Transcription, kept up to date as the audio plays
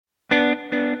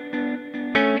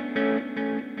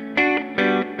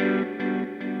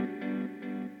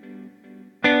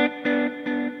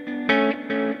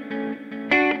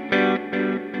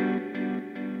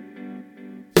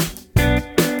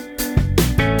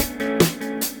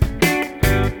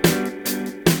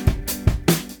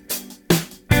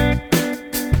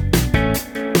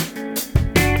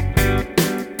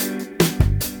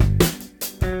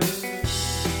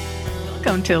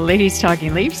to Ladies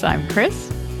Talking Leafs. I'm Chris.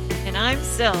 And I'm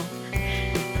Sil.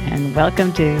 And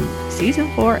welcome to Season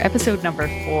 4, Episode number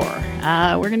 4.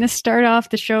 We're going to start off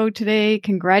the show today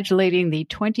congratulating the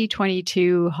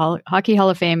 2022 Hockey Hall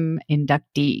of Fame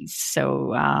inductees.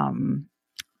 So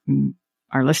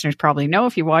our listeners probably know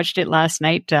if you watched it last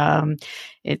night.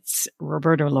 It's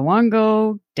Roberto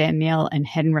Luongo, Danielle and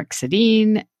Henrik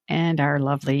Sedin, and our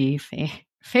lovely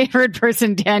favorite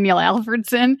person, Daniel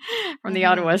Alfredsson from the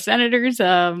Ottawa Senators,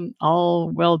 all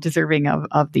well deserving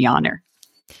of the honor.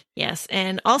 Yes,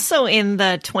 and also in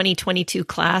the 2022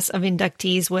 class of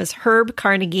inductees was Herb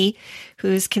Carnegie,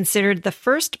 who's considered the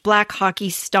first Black hockey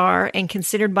star and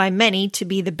considered by many to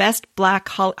be the best Black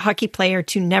hockey player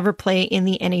to never play in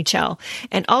the NHL.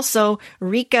 And also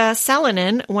Riikka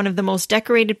Salonen, one of the most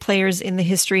decorated players in the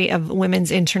history of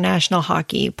women's international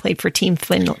hockey, played for Team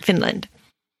Finland.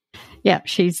 Yeah,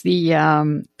 she's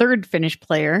the third Finnish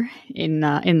player in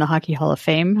the Hockey Hall of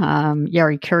Fame.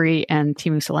 Jari Kurri and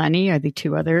Teemu Selanne are the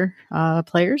two other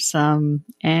players.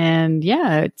 And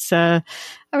yeah, it's I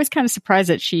was kind of surprised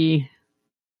that she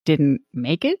didn't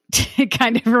make it. It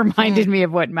kind of reminded me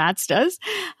of what Mats does,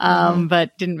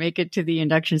 but didn't make it to the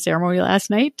induction ceremony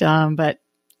last night. But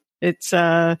it's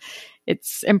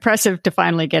impressive to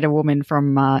finally get a woman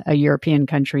from a European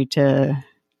country to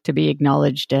be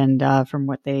acknowledged. And from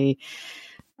what Cheryl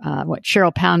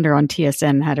Pounder on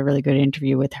TSN had a really good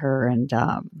interview with her, and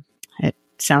it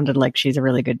sounded like she's a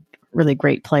really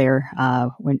great player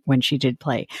when she did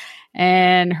play.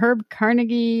 And Herb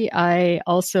Carnegie, I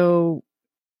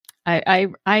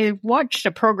watched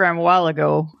a program a while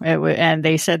ago, and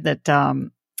they said that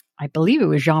I believe it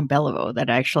was Jean Beliveau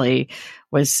that actually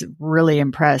was really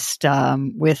impressed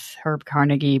with Herb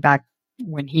Carnegie back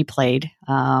when he played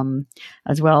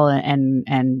as well,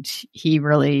 and he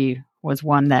really was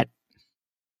one that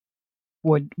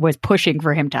was pushing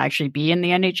for him to actually be in the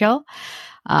NHL,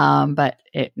 but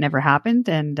it never happened.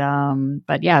 And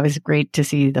but yeah, it was great to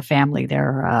see the family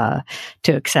there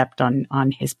to accept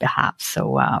on his behalf.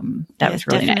 So that was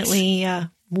really definitely nice.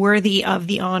 Worthy of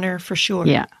the honor for sure.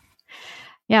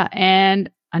 Yeah, and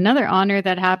another honor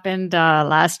that happened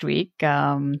last week,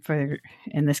 in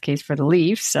this case for the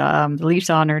Leafs. The Leafs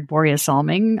honored Borje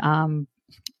Salming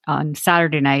on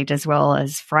Saturday night as well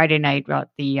as Friday night at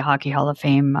the Hockey Hall of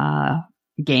Fame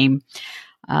game.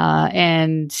 But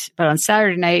on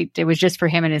Saturday night, it was just for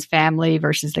him and his family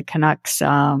versus the Canucks.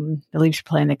 The Leafs were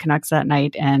playing the Canucks that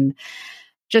night, and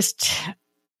just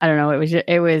I don't know.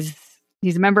 It was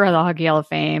he's a member of the Hockey Hall of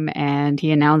Fame, and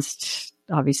he announced.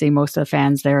 Obviously, most of the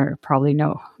fans there probably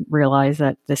realize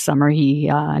that this summer he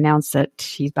announced that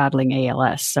he's battling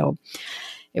ALS. So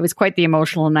it was quite the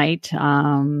emotional night.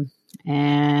 And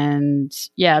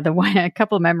yeah, a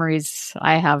couple of memories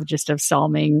I have just of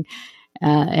Salming.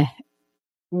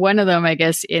 One of them, I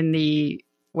guess,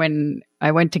 when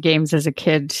I went to games as a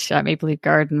kid at Maple Leaf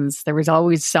Gardens, there was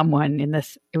always someone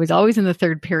it was always in the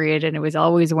third period, and it was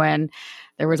always when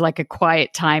there was like a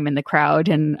quiet time in the crowd.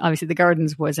 And obviously the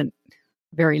Gardens wasn't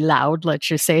very loud. Let's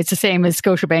just say it's the same as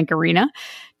Scotiabank Arena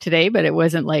today, but it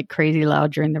wasn't like crazy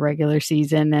loud during the regular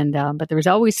season. And but there was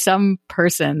always some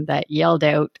person that yelled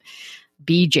out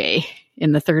BJ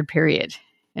in the third period,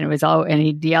 and and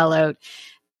he'd yell out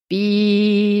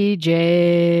BJ.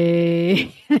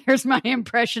 There's my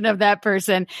impression of that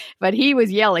person, but he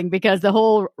was yelling because the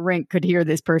whole rink could hear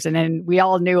this person, and we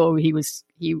all knew he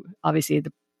obviously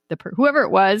whoever it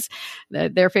was,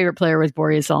 their favorite player was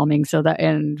Borje Salming.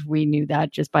 And we knew that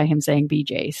just by him saying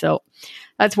BJ. So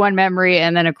that's one memory.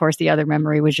 And then of course the other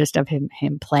memory was just of him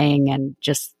playing and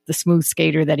just the smooth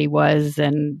skater that he was.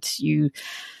 And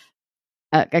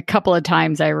a couple of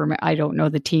times I don't know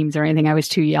the teams or anything. I was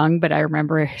too young, but I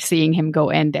remember seeing him go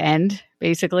end to end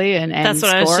basically. And that's what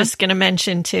score. I was just going to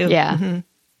mention too. Yeah. Mm-hmm.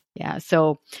 Yeah.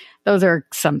 So those are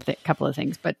couple of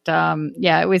things, but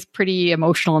yeah, it was pretty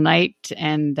emotional night.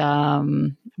 And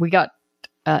we got,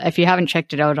 if you haven't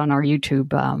checked it out on our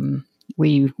YouTube,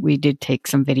 we did take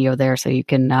some video there, so you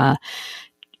can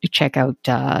check out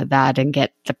that and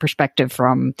get the perspective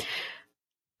from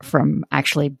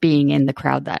actually being in the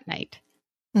crowd that night.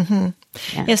 Mm-hmm.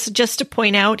 Yeah. Yes, just to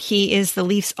point out, he is the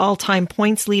Leafs' all-time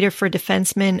points leader for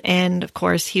defensemen, and of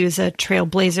course, he was a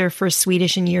trailblazer for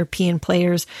Swedish and European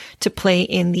players to play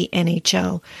in the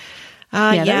NHL.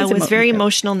 It was a very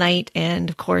emotional night, and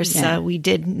of course, we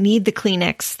did need the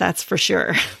Kleenex, that's for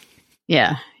sure.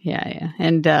 Yeah.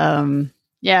 And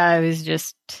it was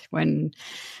just when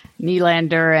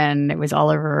Nylander and it was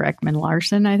Oliver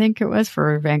Ekman-Larsson, I think it was,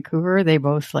 for Vancouver, they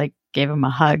both gave him a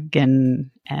hug and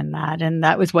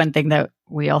that was one thing that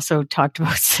we also talked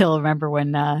about. Still remember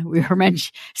when we were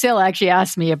Sil actually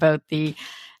asked me about the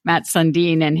Matt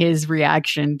Sundin and his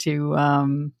reaction to,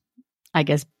 I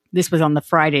guess this was on the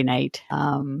Friday night.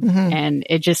 And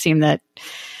it just seemed that,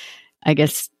 I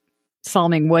guess,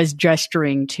 Salming was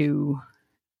gesturing to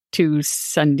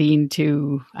Sundin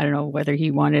to, I don't know whether he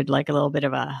wanted like a little bit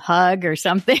of a hug or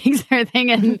something sort of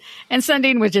thing. And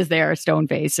Sundin was just there, stone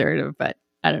face sort of, but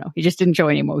I don't know. He just didn't show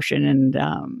any emotion.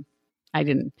 And, I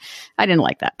didn't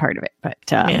like that part of it, but,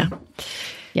 yeah.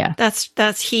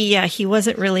 He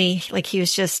wasn't really like, he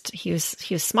was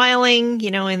smiling,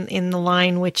 in the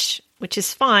line, which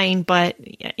is fine. But,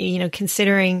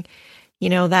 considering,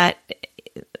 that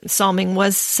Salming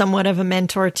was somewhat of a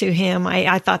mentor to him,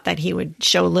 I thought that he would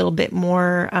show a little bit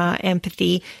more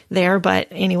empathy there. But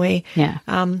anyway,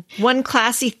 one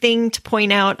classy thing to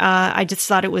point out, I just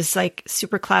thought it was like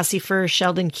super classy for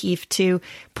Sheldon Keefe to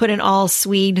put an all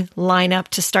Swede lineup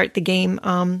to start the game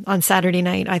on Saturday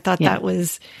night. I thought that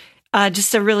was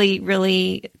just a really,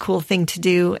 really cool thing to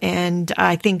do. And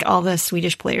I think all the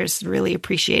Swedish players really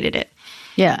appreciated it.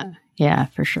 Yeah,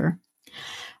 for sure.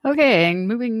 Okay, and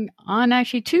moving on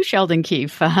actually to Sheldon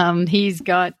Keefe. He's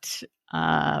got,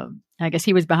 I guess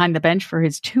he was behind the bench for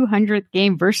his 200th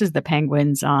game versus the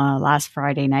Penguins last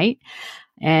Friday night.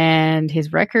 And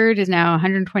his record is now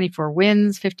 124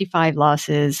 wins, 55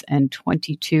 losses, and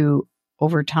 22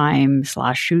 overtime /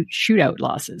 shootout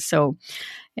losses. So,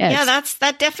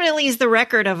 that definitely is the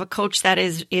record of a coach that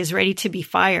is ready to be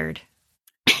fired.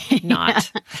 Not.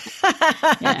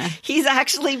 He's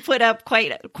actually put up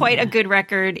quite a good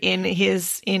record in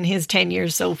his tenure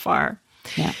so far.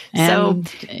 Yeah.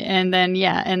 And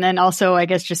then also, I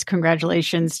guess, just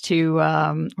congratulations to,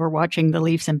 we're watching the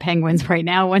Leafs and Penguins right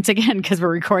now once again, because we're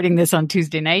recording this on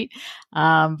Tuesday night.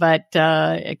 But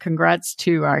congrats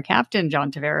to our captain,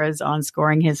 John Tavares, on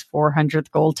scoring his 400th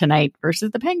goal tonight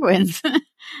versus the Penguins.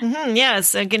 Yeah,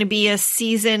 it's going to be a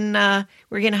season. We're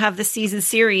going to have the season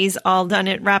series all done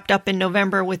wrapped up in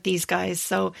November with these guys.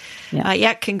 So,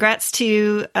 congrats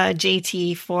to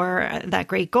JT for that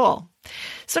great goal.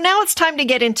 So now it's time to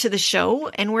get into the show,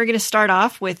 and we're going to start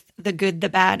off with the good, the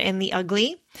bad, and the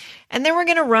ugly. And then we're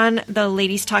going to run the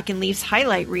Ladies Talking Leafs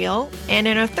highlight reel. And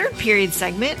in our third period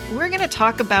segment, we're going to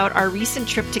talk about our recent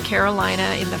trip to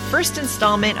Carolina in the first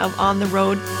installment of On the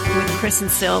Road with Chris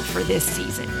and Sil for this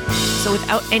season. So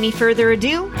without any further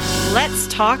ado, let's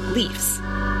talk Leafs.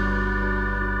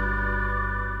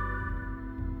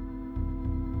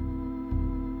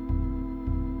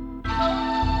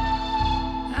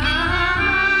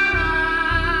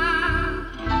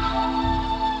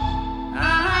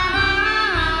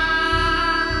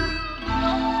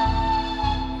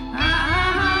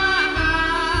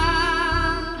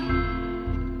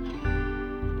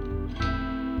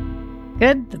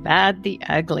 Good, the bad, the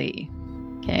ugly.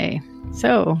 Okay,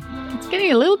 so it's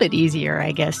getting a little bit easier,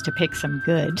 I guess, to pick some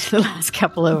good the last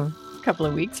couple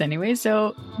of weeks anyway.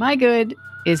 So my good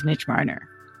is Mitch Marner.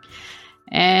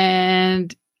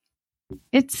 And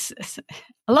it's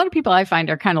a lot of people I find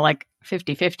are kind of like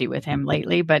 50-50 with him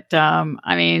lately. But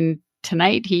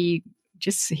tonight he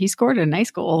scored a nice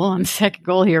goal on the second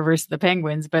goal here versus the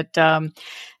Penguins. But in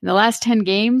the last 10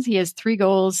 games, he has 3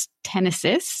 goals, 10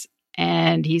 assists.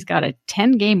 And he's got a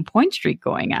 10-game point streak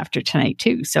going after tonight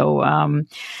too. So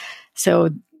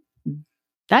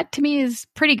that to me is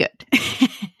pretty good.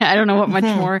 I don't know what much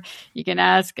more you can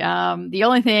ask. The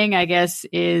only thing I guess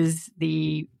is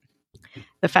the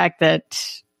fact that,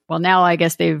 well, now I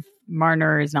guess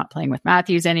Marner is not playing with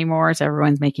Matthews anymore. So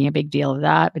everyone's making a big deal of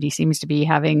that, but he seems to be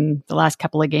having the last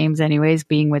couple of games anyways,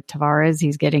 being with Tavares.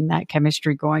 He's getting that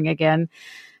chemistry going again.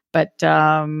 But,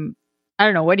 I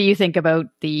don't know. What do you think about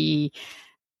the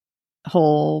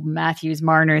whole Matthews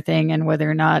Marner thing and whether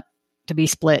or not to be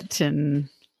split? And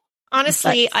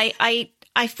honestly, I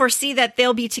foresee that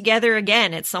they'll be together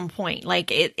again at some point.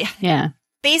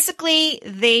 Basically,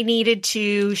 they needed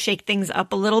to shake things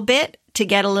up a little bit to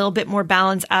get a little bit more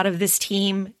balance out of this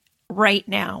team right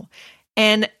now.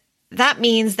 And that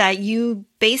means that you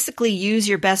basically use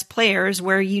your best players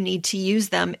where you need to use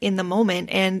them in the moment.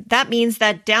 And that means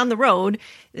that down the road,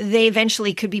 they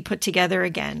eventually could be put together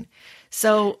again.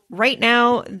 So right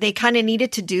now, they kind of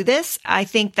needed to do this. I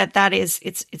think that is,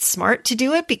 it's smart to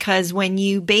do it, because when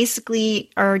you basically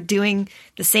are doing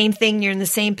the same thing, you're in the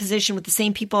same position with the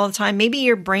same people all the time, maybe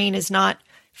your brain is not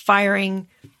firing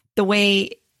the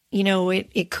way,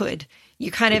 it could.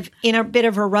 You're kind of in a bit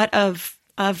of a rut of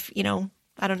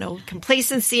I don't know,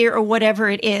 complacency or whatever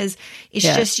it is. It's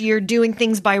just you're doing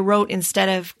things by rote instead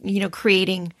of,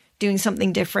 doing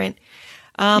something different.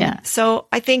 So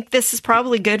I think this is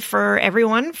probably good for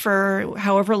everyone for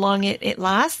however long it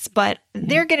lasts, but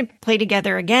they're going to play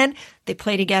together again. They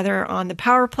play together on the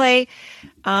power play.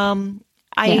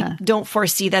 I I don't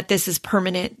foresee that this is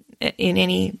permanent in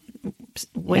any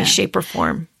way, shape, or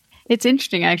form. It's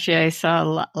interesting, actually. I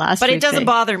saw last week. But it doesn't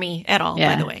bother me at all,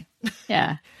 by the way.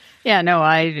 Yeah. Yeah, no,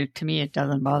 to me, it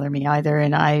doesn't bother me either.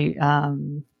 And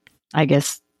I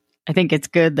guess, I think it's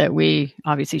good that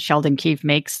obviously Sheldon Keefe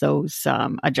makes those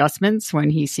adjustments when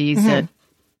he sees that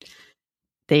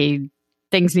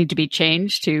things need to be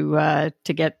changed to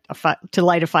get to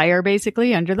light a fire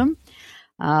basically under them,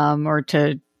 or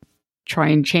to try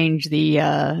and change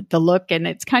the look. And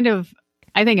it's kind of,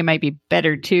 I think it might be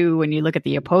better too when you look at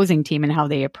the opposing team and how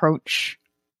they approach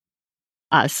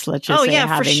us. Let's just say,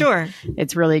 for sure.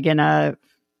 It's really gonna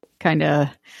kind of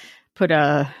put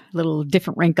a little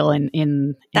different wrinkle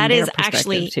in that their is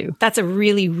actually too. That's a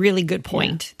really, really good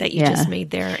point that you just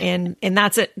made there, and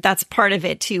that's part of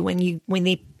it too. When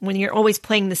you're always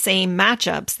playing the same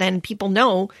matchups, then people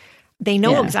know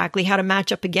exactly how to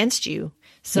match up against you.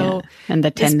 So and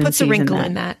the this puts a wrinkle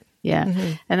in that. Yeah.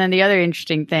 And then the other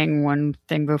interesting thing, one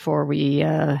thing before we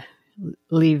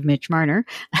leave Mitch Marner,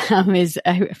 is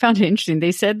I found it interesting.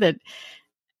 They said that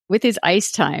with his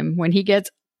ice time, when he gets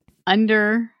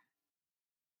under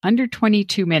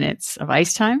 22 minutes of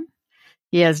ice time,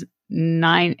 he has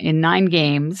 9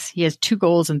 games. He has 2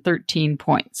 goals and 13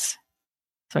 points.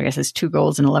 So I guess it's 2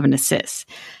 goals and 11 assists.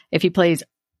 If he plays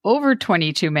over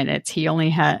 22 minutes, he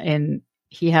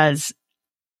has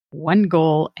 1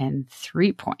 goal and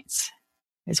 3 points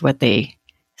is what they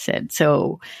said.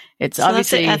 So it's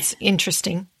obviously that's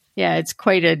interesting. Yeah, it's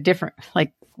quite a different,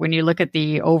 like when you look at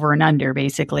the over and under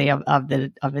basically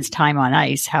of his time on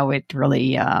ice, how it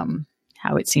really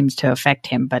how it seems to affect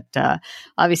him. But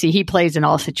obviously he plays in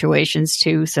all situations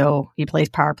too. So he plays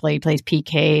power play, he plays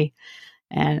PK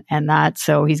and that.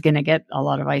 So he's going to get a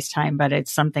lot of ice time, but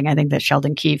it's something I think that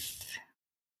Sheldon Keefe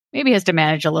maybe has to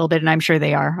manage a little bit. And I'm sure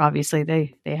they are. Obviously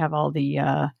they have all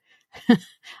the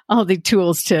all the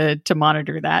tools to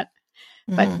monitor that.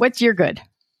 But what's your good?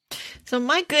 So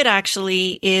my good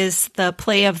actually is the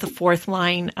play of the fourth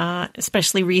line,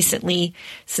 especially recently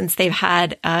since they've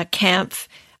had Kampf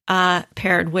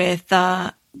paired with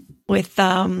Malgin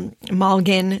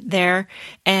there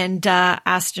and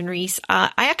Aston Reese.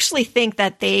 I actually think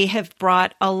that they have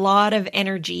brought a lot of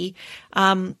energy.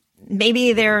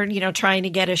 Maybe they're, trying to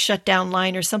get a shutdown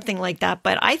line or something like that.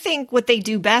 But I think what they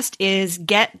do best is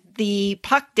get the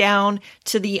puck down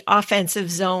to the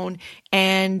offensive zone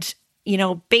and,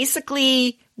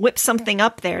 basically whip something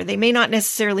up there. They may not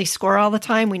necessarily score all the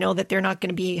time. We know that they're not going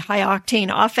to be high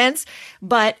octane offense,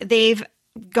 but they've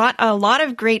got a lot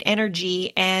of great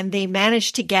energy and they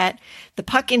managed to get the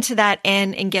puck into that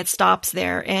end and get stops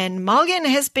there. And Malgin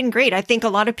has been great. I think a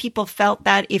lot of people felt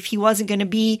that if he wasn't going to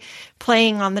be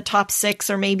playing on the top 6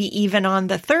 or maybe even on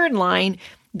the third line,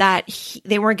 that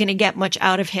they weren't going to get much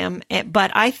out of him.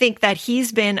 But I think that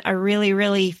he's been a really,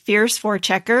 really fierce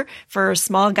forechecker for a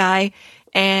small guy.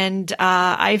 And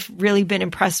I've really been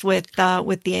impressed with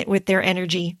their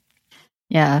energy.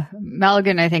 Yeah.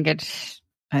 Malgin, I think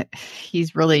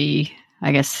he's really,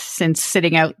 I guess, since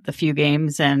sitting out the few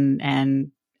games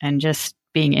and just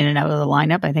being in and out of the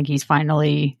lineup, I think he's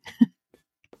finally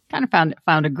kind of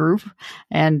found a groove.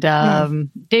 And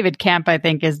David Kampf, I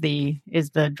think, is the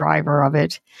driver of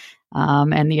it.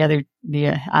 And the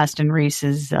Aston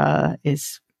Reese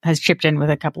has chipped in with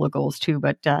a couple of goals too.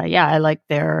 But I like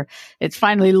it's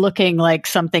finally looking like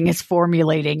something is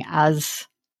formulating as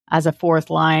a fourth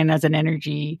line, as an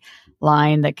energy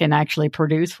line that can actually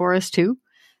produce for us too.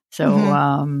 So,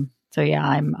 I'm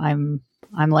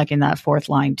liking that fourth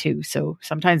line too. So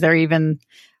sometimes they're even,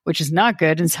 which is not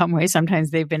good in some ways. Sometimes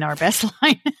they've been our best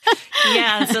line.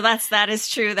 Yeah. So that is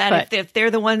true that if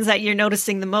they're the ones that you're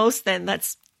noticing the most, then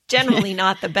that's generally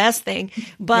not the best thing.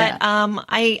 But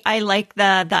I like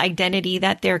the identity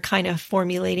that they're kind of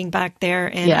formulating back there.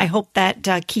 And I hope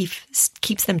that Keefe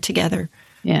keeps them together.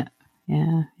 Yeah.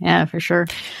 Yeah, for sure.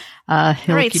 All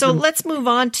right, so let's move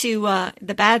on to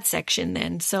the bad section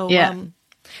then. So,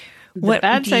 what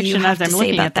bad section? As I'm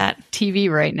looking at that TV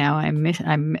right now,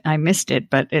 I missed it,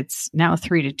 but it's now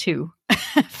 3-2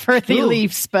 for the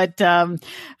Leafs. But I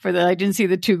didn't see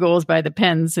the 2 goals by the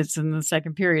Pens. It's in the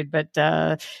second period, but it's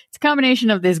a combination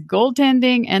of this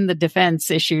goaltending and the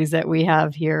defense issues that we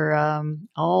have here,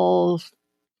 all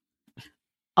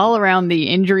around the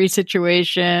injury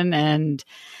situation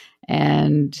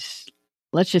and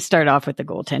let's just start off with the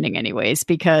goaltending anyways,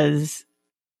 because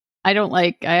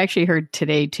I actually heard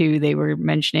today too, they were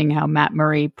mentioning how Matt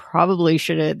Murray probably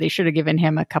should have given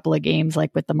him a couple of games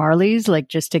like with the Marlies, like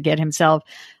just to get himself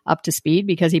up to speed,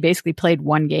 because he basically played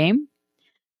 1 game.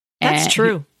 That's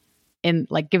true. And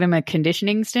like give him a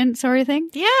conditioning stint sort of thing.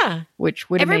 Yeah. Which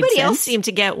would have Everybody made sense. else seemed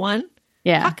to get one.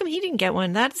 Yeah. How come he didn't get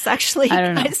one? That's actually I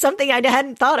don't know. something I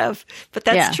hadn't thought of, but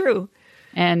that's true.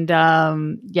 And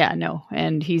no,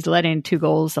 and he's let in 2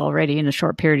 goals already in a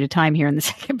short period of time here in the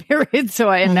second period.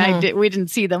 So we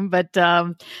didn't see them,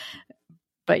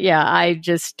 but yeah, I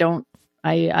just don't.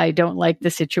 I don't like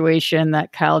the situation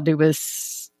that Kyle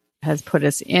Dubas has put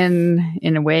us in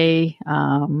a way,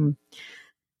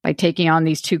 by taking on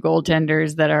these 2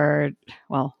 goaltenders that are,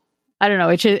 well, I don't know.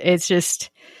 It's just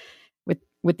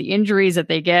with the injuries that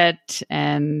they get,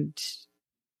 and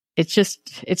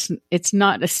it's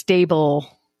not a stable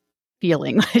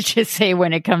feeling, let's just say,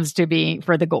 when it comes to being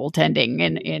for the goaltending,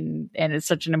 and it's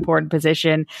such an important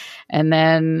position. And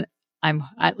then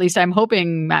I'm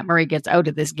hoping Matt Murray gets out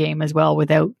of this game as well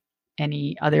without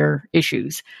any other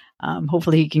issues.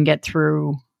 Hopefully he can get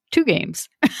through 2 games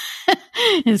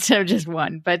instead of just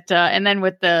 1. But and then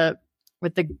with the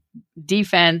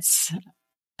defense,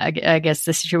 I guess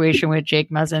the situation with Jake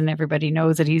Muzzin, everybody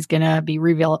knows that he's going to be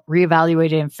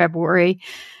reevaluated in February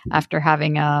after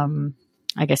having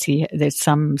I guess there's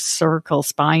some cervical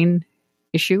spine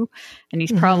issue, and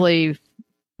he's probably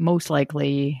most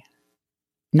likely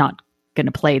not going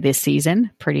to play this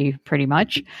season, pretty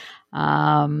much.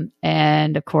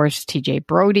 And of course, TJ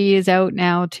Brody is out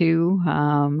now too,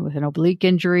 with an oblique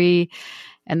injury,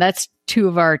 and that's 2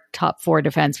 of our top 4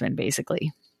 defensemen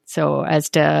basically. So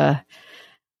as to,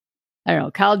 I don't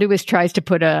know, Kyle Dubas tries to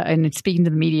put and speaking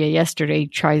to the media yesterday,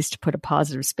 tries to put a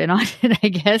positive spin on it, I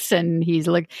guess. And he's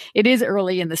like, it is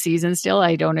early in the season still.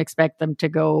 I don't expect them to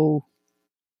go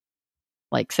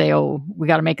like say, oh, we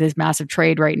got to make this massive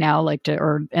trade right now,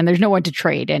 and there's no one to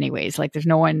trade anyways. Like there's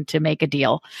no one to make a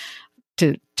deal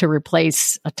to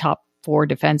replace a top 4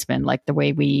 defenseman like the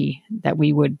way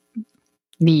we would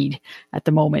need at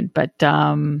the moment. But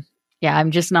yeah,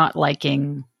 I'm just not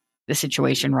liking the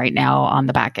situation right now on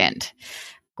the back end,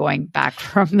 going back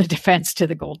from the defense to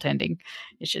the goaltending.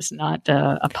 It's just not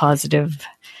a positive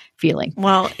feeling.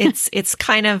 Well, it's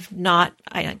kind of not,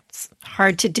 it's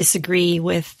hard to disagree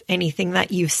with anything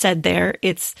that you said there.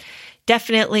 It's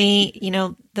definitely,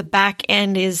 the back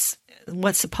end is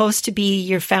what's supposed to be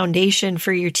your foundation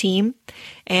for your team.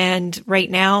 And right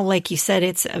now, like you said,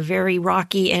 it's a very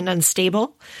rocky and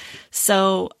unstable.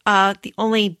 So the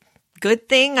only good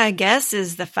thing, I guess,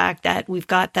 is the fact that we've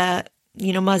got the,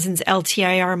 Muzzin's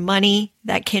LTIR money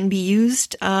that can be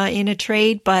used in a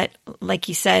trade. But like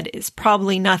you said, it's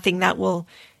probably nothing that will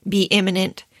be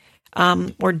imminent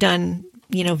or done,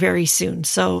 very soon.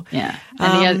 So yeah.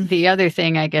 And the other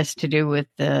thing, I guess, to do with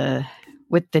the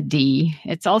D,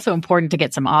 it's also important to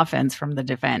get some offense from the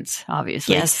defense,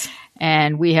 obviously. Yes.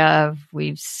 And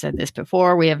we've said this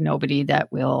before, we have nobody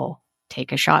that will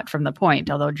take a shot from the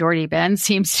point, although Jordy Ben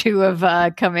seems to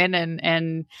have come in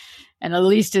and at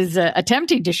least is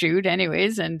attempting to shoot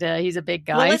anyways, and he's a big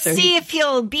guy. Well, let's see if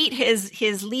he'll beat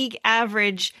his league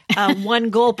average 1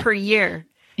 goal per year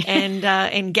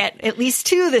and get at least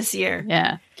 2 this year.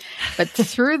 Yeah. But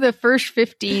through the first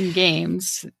 15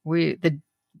 games,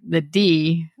 the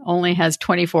D only has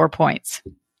 24 points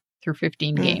through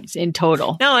 15 games in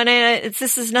total. No, and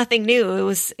this is nothing new.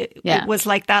 It was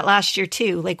like that last year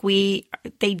too. Like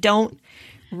they don't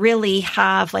really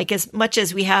have, like, as much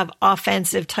as we have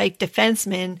offensive type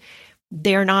defensemen,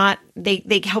 they're not,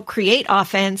 they help create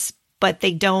offense, but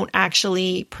they don't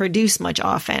actually produce much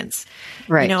offense.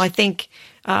 Right. I think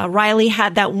Riley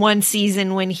had that one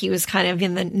season when he was kind of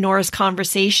in the Norris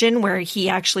conversation where he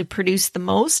actually produced the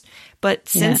most, but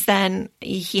since then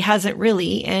he hasn't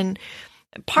really. And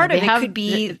part of it could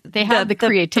be they have the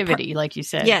creativity, like you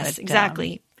said. Yes,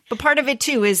 exactly. But part of it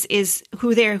too is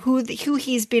who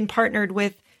he's been partnered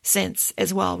with since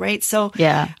as well, right? So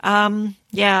it's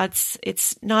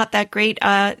not that great.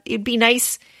 It'd be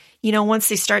nice, once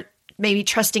they start maybe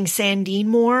trusting Sandin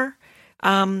more.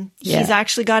 He's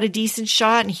actually got a decent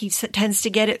shot and he tends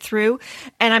to get it through.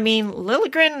 And I mean,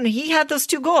 Liljegren, he had those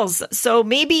 2 goals. So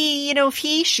maybe, if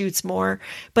he shoots more,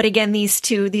 but again, these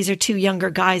are 2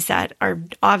 younger guys that are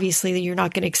obviously you're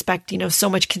not going to expect, so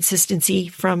much consistency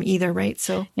from either. Right.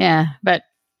 So, yeah, but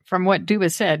from what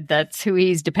Dubas said, that's who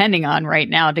he's depending on right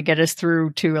now to get us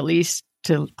through to at least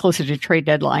to closer to trade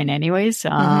deadline anyways.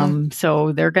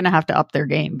 So they're going to have to up their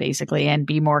game basically and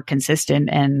be more consistent.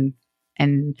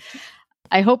 And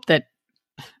I hope that,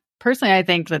 personally, I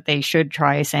think that they should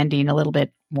try Sandin a little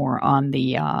bit more on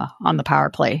the power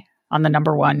play, on the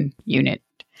number 1 unit,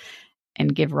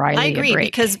 and give Riley a break.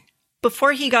 Because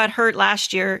before he got hurt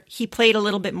last year, he played a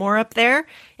little bit more up there,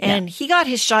 and he got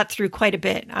his shot through quite a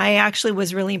bit. I actually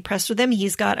was really impressed with him.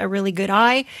 He's got a really good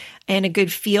eye and a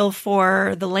good feel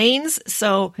for the lanes.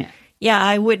 So,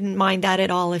 I wouldn't mind that at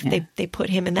all if they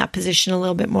put him in that position a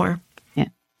little bit more.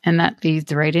 And that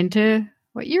leads right into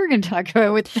what you were going to talk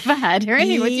about with the bad.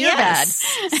 Ernie, what's your bad?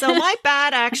 So my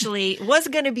bad actually was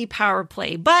going to be power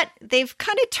play, but they've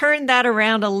kind of turned that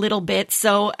around a little bit.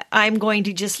 So I'm going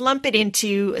to just lump it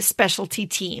into specialty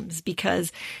teams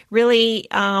because really,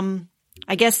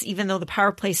 I guess even though the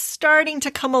power play is starting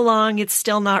to come along, it's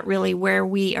still not really where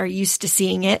we are used to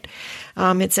seeing it.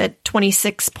 It's at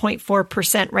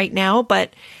 26.4% right now,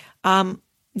 but,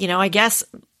 I guess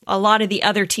a lot of the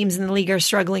other teams in the league are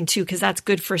struggling too, because that's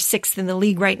good for 6th in the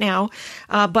league right now.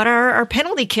 But our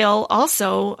penalty kill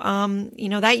also,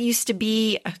 that used to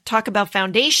be, talk about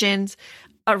foundations,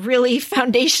 a really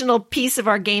foundational piece of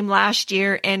our game last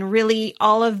year. And really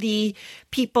all of the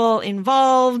people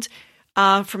involved,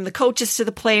 from the coaches to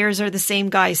the players, are the same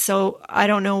guys. So I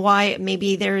don't know why.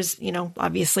 Maybe there's,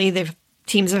 obviously the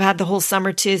teams have had the whole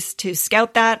summer to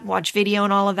scout that, watch video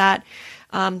and all of that.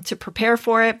 To prepare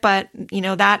for it. But,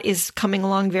 that is coming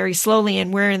along very slowly.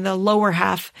 And we're in the lower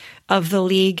half of the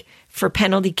league for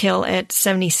penalty kill at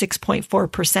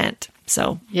 76.4%.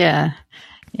 So, yeah.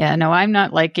 Yeah. No, I'm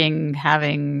not liking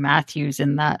having Matthews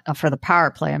in that for the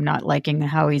power play. I'm not liking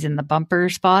how he's in the bumper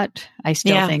spot. I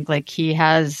still think he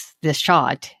has this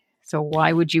shot. So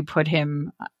why would you put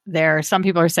him there? Some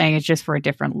people are saying it's just for a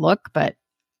different look, but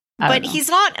he's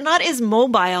not as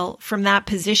mobile from that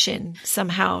position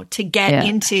somehow to get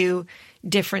into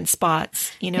different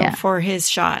spots, for his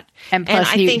shot. And plus,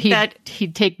 I think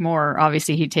he'd take more.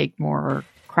 Obviously, he'd take more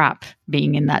crap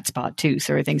being in that spot too.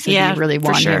 So I think so. You really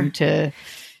want him to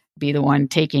be the one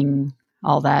taking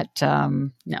all that.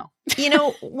 No,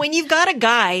 when you've got a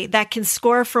guy that can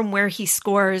score from where he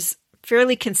scores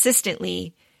fairly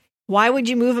consistently, why would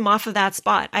you move him off of that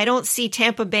spot? I don't see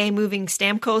Tampa Bay moving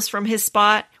Stamkos from his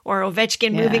spot or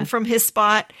Ovechkin moving from his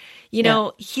spot.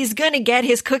 He's going to get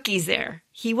his cookies there.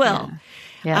 He will.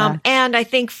 Yeah. And I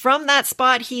think from that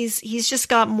spot, he's just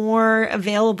got more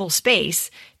available space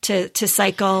to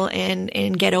cycle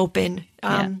and get open.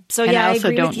 So I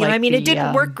agree with you. I mean, it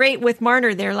didn't work great with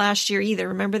Marner there last year either.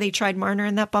 Remember they tried Marner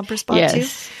in that bumper spot too?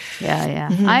 Yeah.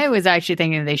 Mm-hmm. I was actually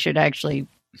thinking they should actually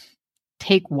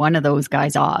take one of those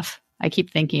guys off. I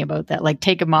keep thinking about that,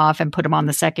 take him off and put him on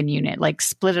the second unit,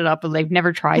 split it up. They've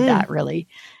never tried that really.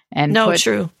 And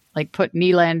true. Put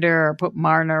Nylander or put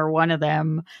Marner, one of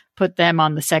them, put them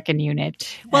on the second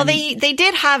unit. Well, they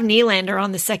did have Nylander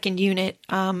on the second unit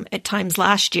at times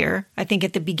last year. I think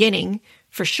at the beginning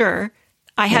for sure.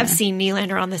 I have seen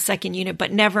Nylander on the second unit,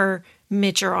 but never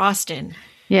Mitch or Austin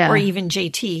or even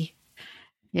JT.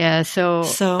 Yeah. So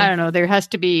I don't know. There has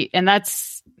to be, and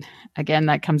that's, again,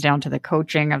 that comes down to the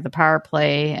coaching of the power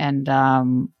play and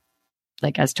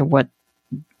as to what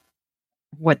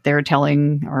they're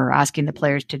telling or asking the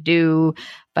players to do.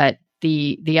 But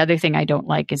the other thing I don't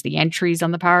like is the entries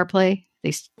on the power play.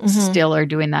 They still are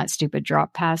doing that stupid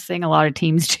drop pass thing. A lot of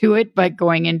teams do it, but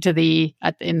going into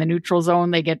in the neutral zone,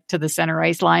 they get to the center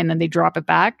ice line, then they drop it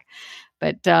back.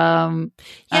 But I've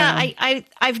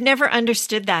never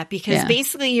understood that because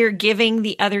basically you're giving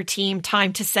the other team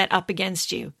time to set up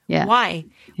against you. Yeah. Why?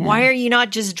 Yeah. Why are you not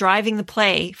just driving the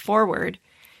play forward?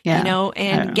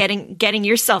 And getting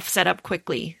yourself set up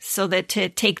quickly so that to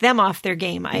take them off their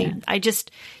game. I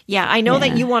know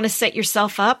that you want to set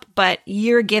yourself up, but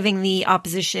you're giving the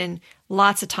opposition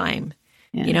lots of time.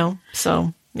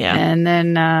 So yeah. And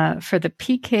then for the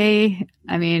PK,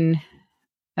 I mean,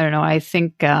 I don't know. I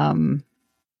think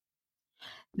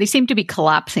they seem to be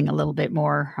collapsing a little bit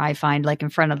more. I find in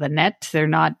front of the net, they're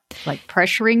not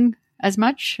pressuring as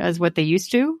much as what they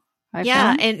used to. They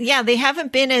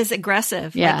haven't been as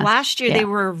aggressive. Yeah. Last year, they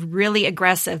were really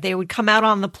aggressive. They would come out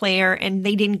on the player and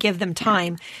they didn't give them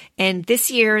time. And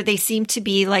this year, they seem to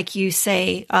be, like you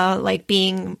say,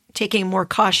 taking a more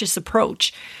cautious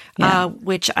approach,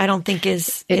 which I don't think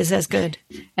is as good.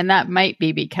 And that might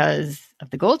be because of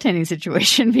the goaltending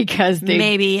situation, because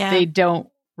they don't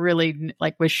really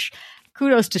wish.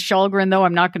 Kudos to Källgren, though.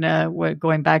 I'm not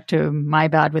going back to my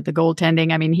bad with the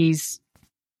goaltending. I mean,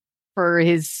 for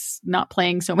his not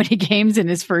playing so many games in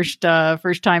his first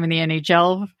time in the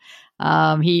NHL,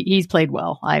 he's played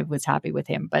well. I was happy with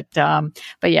him, but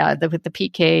yeah, with the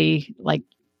PK,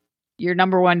 your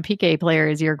number one PK player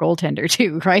is your goaltender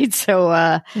too, right?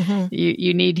 So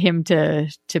you need him to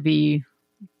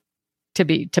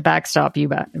backstop you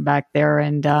back there,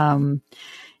 and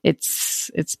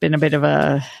it's been a bit of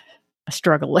a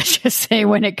struggle, let's just say,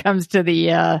 when it comes to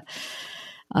the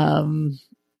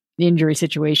injury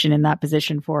situation in that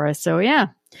position for us. So yeah,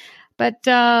 but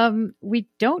we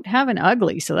don't have an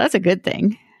ugly, so that's a good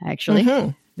thing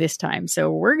actually this time.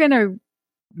 So we're going to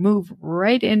move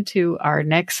right into our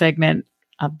next segment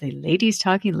of the Ladies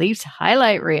Talking Leafs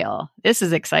highlight reel. This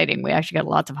is exciting. We actually got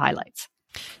lots of highlights.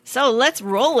 So let's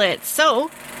roll it.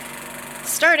 So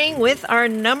starting with our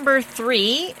number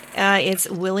 3, it's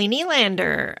Willie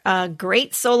Nylander. A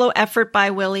great solo effort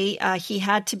by Willie. He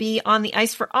had to be on the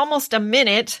ice for almost a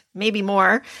minute, maybe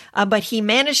more, but he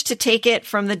managed to take it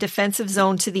from the defensive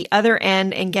zone to the other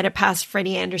end and get it past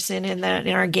Freddie Anderson in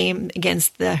our game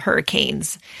against the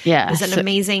Hurricanes. Yeah. It was an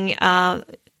amazing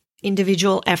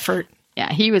individual effort.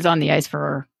 Yeah, he was on the ice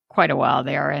for quite a while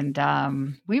there,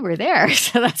 and we were there,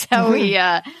 so that's how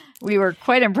we were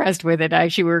quite impressed with it.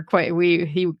 Actually,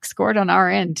 he scored on our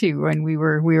end too, and we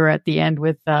were at the end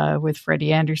with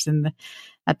Freddie Anderson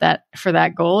for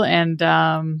that goal, and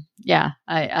I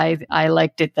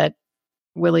liked it that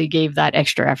Willie gave that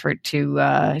extra effort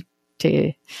to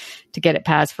get it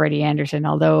past Freddie Anderson,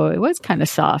 although it was kind of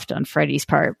soft on Freddie's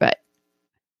part, but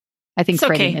I think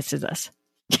Freddie misses us.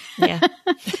 Yeah.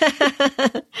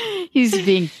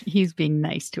 He's being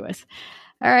nice to us.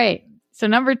 All right. So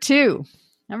number two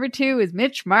is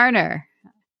Mitch Marner.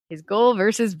 His goal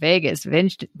versus Vegas,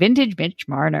 vintage Mitch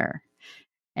Marner.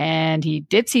 And he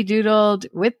dipsy doodled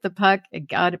with the puck and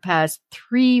got it past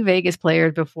 3 Vegas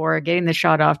players before getting the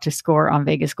shot off to score on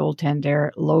Vegas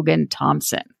goaltender Logan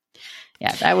Thompson.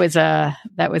 Yeah, that was a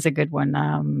good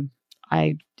one.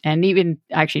 And even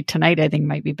actually tonight, I think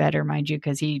might be better, mind you,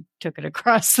 because he took it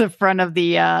across the front of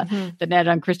the net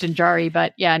on Kristen Jarry.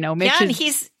 But yeah, no, Mitch and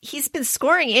he's been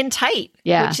scoring in tight,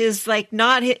 which is like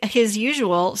not his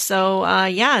usual. So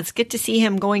it's good to see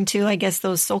him going to, I guess,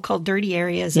 those so-called dirty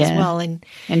areas as well, and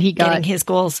he got getting his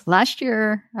goals last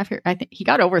year. I think he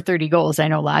got over 30 goals. I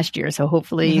know last year, so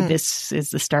hopefully this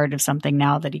is the start of something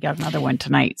now that he got another one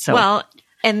tonight. So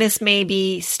and this may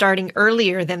be starting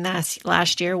earlier than that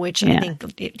last year, which I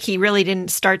think he really didn't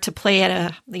start to play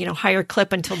at a higher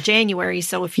clip until January.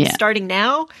 So if he's starting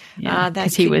now,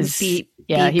 that could be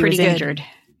pretty good. Injured.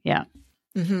 Yeah.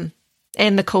 Mm-hmm.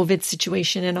 And the COVID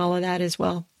situation and all of that as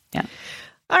well. Yeah.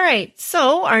 All right.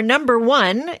 So our number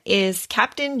 1 is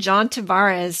Captain John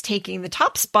Tavares taking the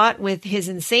top spot with his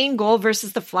insane goal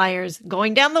versus the Flyers,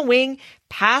 going down the wing,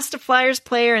 past a Flyers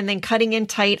player, and then cutting in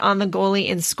tight on the goalie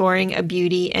and scoring a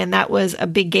beauty. And that was a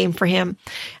big game for him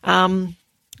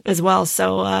as well.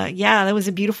 So, that was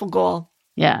a beautiful goal.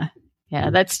 Yeah.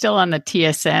 Yeah. That's still on the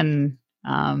TSN.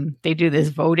 They do this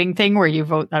voting thing where you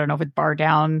vote. I don't know if it's bar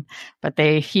down, but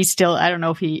I don't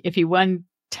know if he won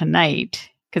tonight,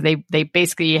 because they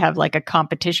basically have like a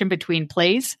competition between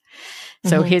plays.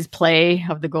 So his play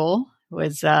of the goal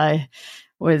was the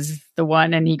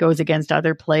one, and he goes against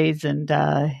other plays, and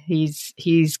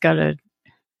he's got I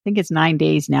think it's 9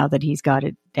 days now that he's got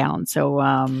it down. So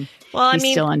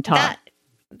he's still on top.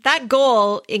 That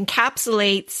goal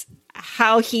encapsulates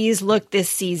how he's looked this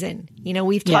season.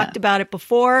 We've talked about it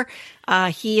before.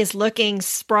 He is looking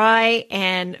spry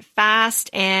and fast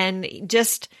and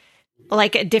just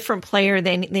like a different player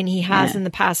than he has in the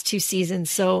past 2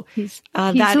 seasons. So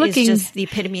that is just the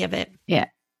epitome of it. Yeah.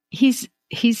 He's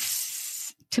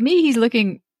to me, he's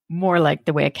looking more like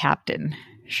the way a captain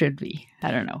should be.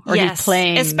 I don't know. Or he's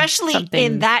playing especially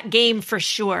in that game for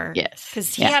sure. Yes.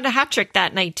 Because he had a hat trick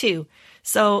that night too.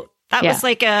 So that was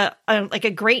like a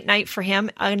great night for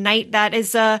him. A night that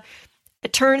is a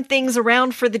turn things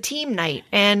around for the team night.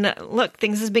 And look,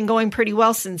 things has been going pretty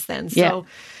well since then. So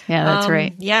yeah, that's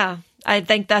right. Yeah. I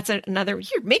think that's another.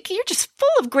 You're just full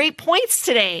of great points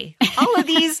today. All of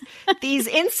these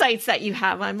insights that you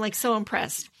have, I'm like so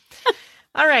impressed.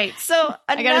 All right, so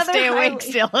I gotta stay awake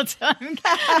still.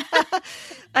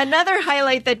 Another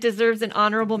highlight that deserves an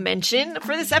honorable mention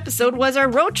for this episode was our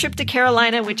road trip to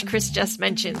Carolina, which Chris just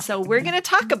mentioned. So we're going to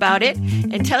talk about it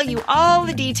and tell you all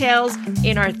the details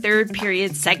in our third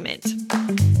period segment.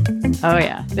 Oh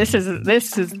yeah, this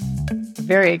is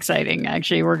very exciting.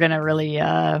 Actually, we're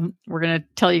gonna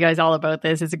tell you guys all about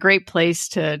this. It's a great place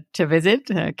to visit,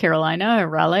 Carolina or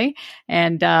Raleigh,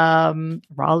 and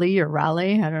Raleigh or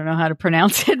Raleigh. I don't know how to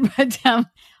pronounce it, but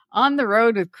on the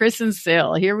road with Chris and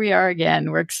Sil. Here we are again.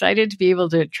 We're excited to be able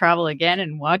to travel again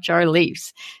and watch our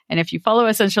Leafs. And if you follow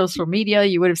us on social media,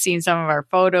 you would have seen some of our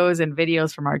photos and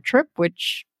videos from our trip,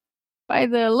 which, by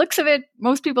the looks of it,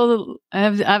 most people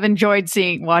have enjoyed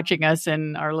watching us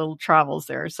and our little travels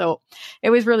there. So it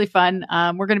was really fun.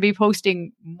 We're going to be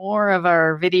posting more of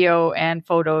our video and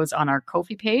photos on our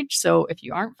Ko-fi page. So if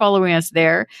you aren't following us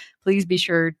there, please be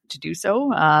sure to do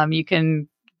so. You can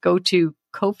go to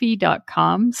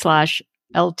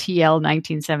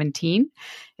kofi.com/LTL1917.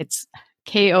 It's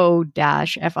ko-fi.com.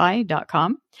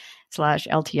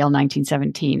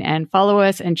 ko-fi.com/LTL1917 and follow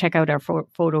us and check out our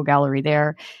photo gallery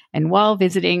there. And while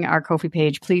visiting our Ko-fi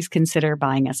page, please consider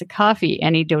buying us a coffee.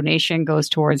 Any donation goes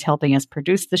towards helping us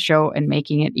produce the show and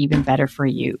making it even better for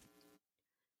you.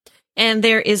 And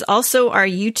there is also our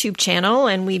YouTube channel,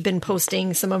 and we've been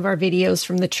posting some of our videos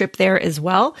from the trip there as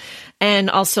well. And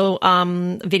also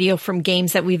video from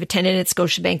games that we've attended at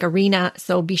Scotiabank Arena.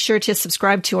 So be sure to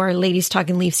subscribe to our Ladies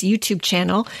Talking Leafs YouTube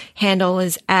channel. Handle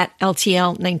is at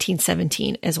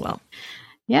LTL1917 as well.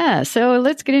 Yeah, so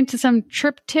let's get into some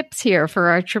trip tips here for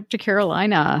our trip to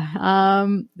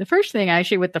Carolina. The first thing,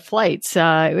 actually, with the flights,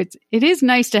 it is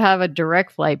nice to have a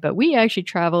direct flight, but we actually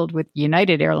traveled with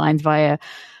United Airlines via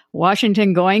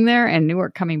Washington going there and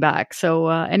Newark coming back. So,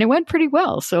 and it went pretty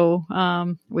well. So,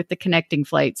 with the connecting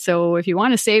flights. So if you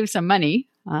want to save some money,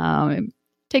 it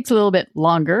takes a little bit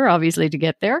longer, obviously, to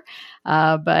get there.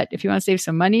 But if you want to save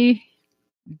some money,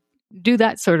 do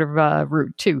that sort of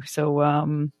route too.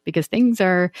 So, because things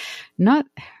are not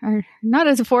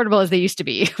as affordable as they used to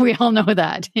be. We all know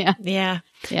that. Yeah.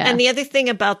 And the other thing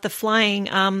about the flying,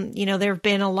 there have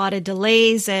been a lot of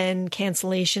delays and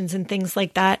cancellations and things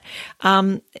like that.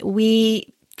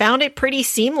 We found it pretty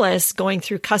seamless going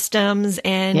through customs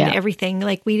and everything.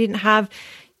 Like we didn't have,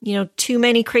 too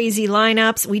many crazy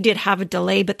lineups. We did have a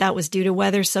delay, but that was due to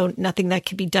weather. So nothing that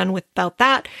could be done about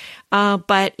that.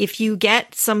 But if you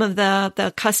get some of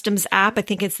the customs app, I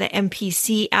think it's the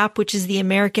MPC app, which is the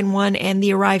American one, and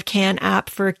the ArriveCAN app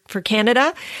for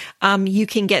Canada, you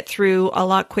can get through a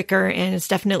lot quicker, and it's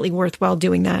definitely worthwhile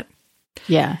doing that.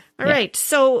 Yeah. All right.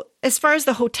 So as far as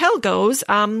the hotel goes,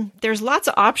 there's lots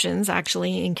of options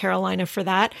actually in Carolina for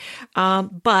that.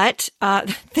 But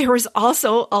there was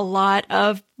also a lot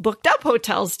of booked up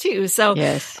hotels too. So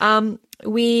yes.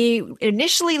 We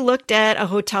initially looked at a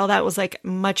hotel that was like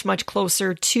much, much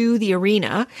closer to the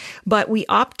arena, but we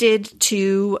opted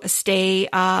to stay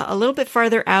a little bit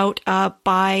farther out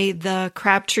by the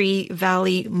Crabtree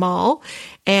Valley Mall.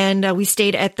 And we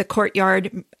stayed at the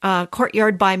Courtyard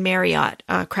by Marriott,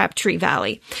 Crabtree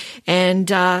Valley.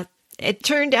 And it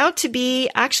turned out to be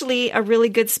actually a really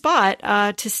good spot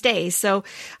to stay. So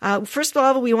first of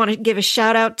all, we want to give a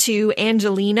shout out to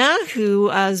Angelina,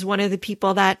 who is one of the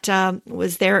people that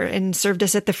was there and served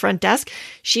us at the front desk.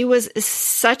 She was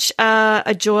such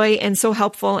a joy and so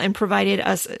helpful and provided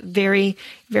us very,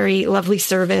 very lovely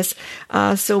service.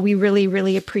 So we really,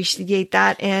 really appreciate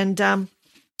that. And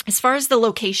as far as the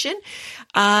location,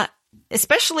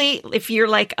 especially if you're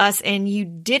like us and you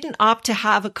didn't opt to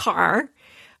have a car,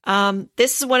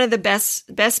 this is one of the best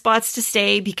spots to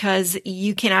stay because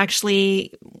you can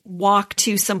actually walk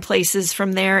to some places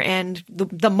from there, and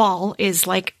the mall is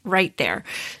like right there.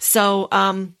 So,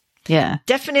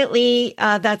 definitely,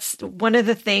 that's one of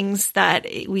the things that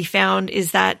we found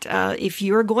is that, if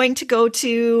you're going to go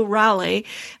to Raleigh,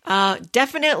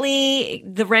 definitely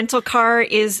the rental car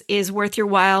is worth your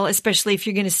while, especially if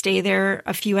you're going to stay there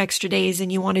a few extra days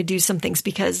and you want to do some things,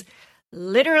 because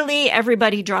literally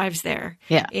everybody drives there.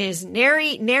 Yeah. Is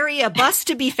nary a bus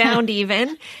to be found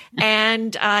even.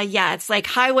 And it's like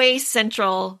highway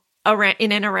central around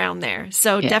in and around there.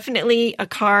 So definitely a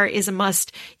car is a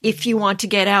must if you want to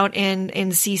get out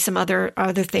and see some other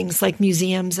things like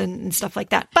museums and stuff like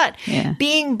that. But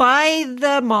being by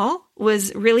the mall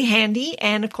was really handy.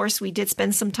 And of course we did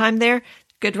spend some time there,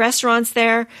 good restaurants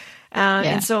there.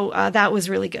 And so that was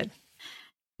really good.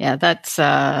 Yeah, that's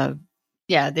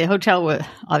the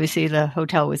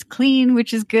hotel was clean,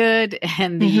 which is good,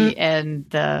 and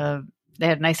they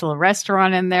had a nice little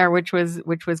restaurant in there, which was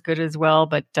good as well.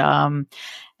 But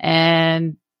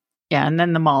and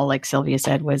then the mall, like Sylvia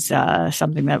said, was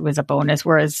something that was a bonus.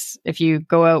 Whereas if you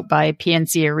go out by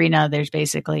PNC Arena, there's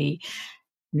basically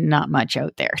not much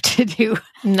out there to do.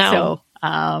 No,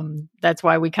 so that's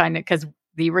why we because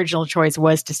the original choice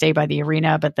was to stay by the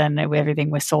arena, but then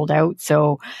everything was sold out.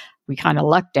 So we kind of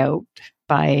lucked out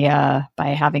by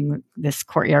having this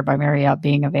Courtyard by Marriott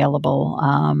being available,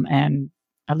 and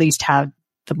at least have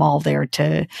the mall there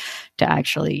to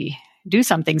actually do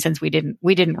something, since we didn't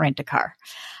rent a car.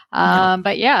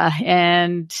 But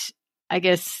and I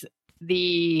guess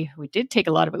we did take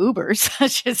a lot of Ubers, I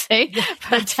should say.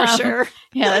 That's for sure.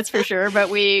 Yeah, that's for sure. But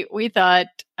we thought,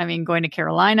 going to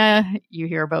Carolina, you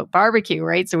hear about barbecue,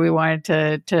 right? So we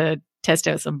wanted to test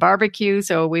out some barbecue.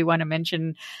 So we want to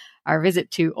mention our visit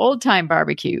to Old Time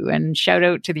Barbecue, and shout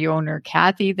out to the owner,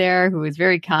 Kathy, there, who was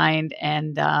very kind.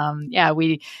 And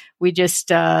we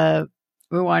just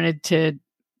we wanted to.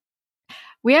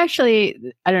 We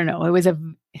actually, I don't know.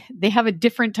 They have a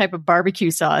different type of barbecue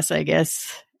sauce, I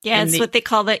guess, Yeah, it's what they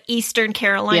call the Eastern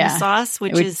Carolina sauce,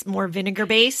 which is more vinegar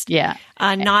based. Yeah.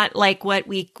 Not like what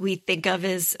we think of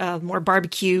as more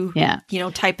barbecue,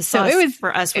 type of sauce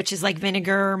for us, which is like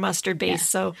vinegar or mustard based.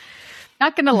 So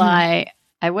not going to lie,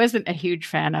 I wasn't a huge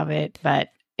fan of it, but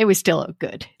it was still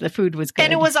good. The food was good.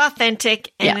 And it was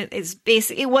authentic, and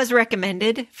it was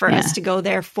recommended for us to go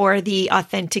there for the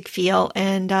authentic feel.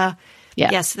 And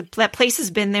yes, that place has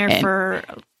been there for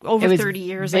over 30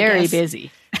 years. Very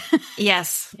busy.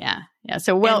 Yes. Yeah.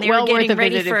 So well worth a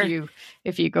visit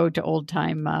if you go to Old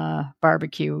Time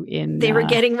Barbecue in. They were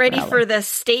getting ready for the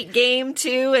state game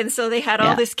too, and so they had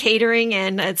all this catering,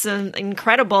 and it's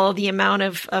incredible the amount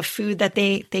of food that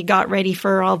they got ready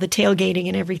for all the tailgating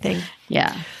and everything.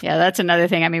 Yeah, that's another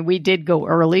thing. I mean, we did go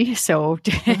early, so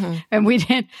and we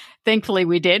did. Thankfully,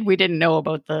 we did. We didn't know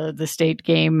about the state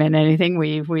game and anything.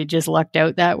 We just lucked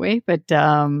out that way. But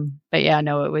yeah,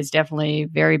 no, it was definitely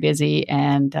very busy,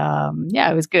 and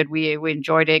it was good. We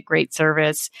enjoyed it. Great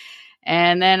service.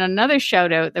 And then another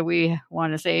shout out that we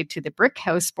want to say to the Brick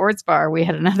House Sports Bar. We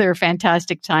had another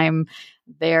fantastic time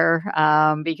there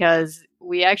because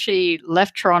we actually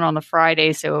left Toronto on the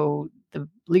Friday, so the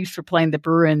Leafs were playing the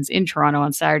Bruins in Toronto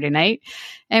on Saturday night,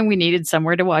 and we needed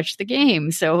somewhere to watch the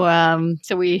game. So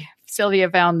Sylvia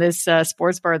found this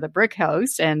sports bar, the Brick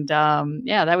House, and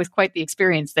that was quite the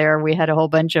experience there. We had a whole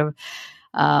bunch of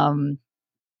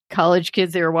college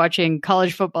kids. They were watching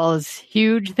college football is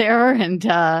huge there, and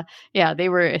they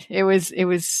were. It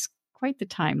was quite the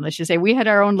time. Let's just say we had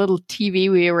our own little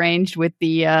TV we arranged with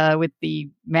the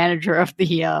manager of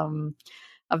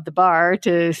the bar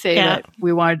to say that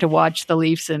we wanted to watch the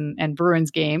Leafs and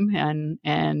Bruins game,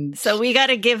 and so we got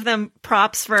to give them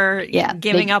props for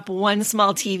giving up one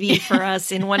small TV for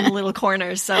us in one little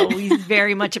corner. So we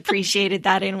very much appreciated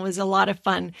that, and it was a lot of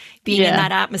fun being in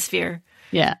that atmosphere.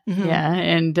 Yeah,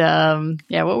 and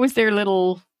what was their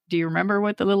little? Do you remember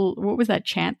what was that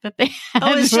chant that they had?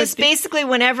 Oh, it was just basically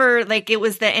whenever, it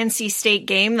was the NC State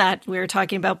game that we were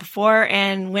talking about before,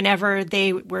 and whenever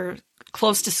they were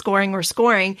close to scoring or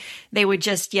scoring, they would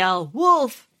just yell,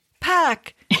 "Wolf,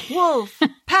 pack, wolf,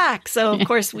 pack." So of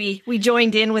course we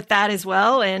joined in with that as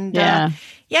well. And and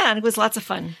it was lots of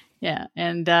fun. Yeah.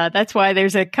 And that's why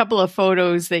there's a couple of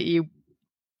photos that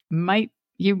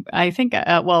I think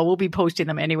we'll be posting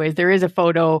them anyways. There is a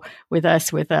photo with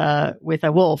us with a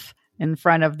wolf in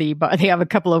front of the bar. They have a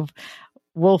couple of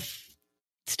wolf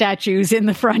statues in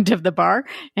the front of the bar,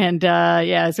 and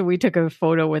so we took a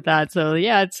photo with that. So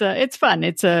it's fun.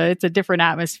 It's a different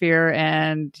atmosphere,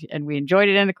 and we enjoyed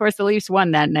it. And of course, the Leafs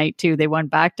won that night too. They won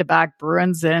back-to-back,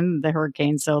 Bruins and the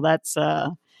Hurricanes. So that's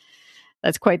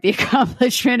quite the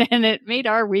accomplishment, and it made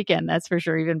our weekend, that's for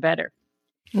sure, even better.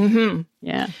 Mm-hmm.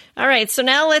 Yeah. All right. So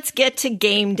now let's get to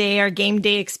game day, our game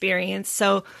day experience.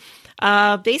 So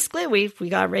basically, we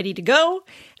got ready to go.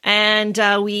 And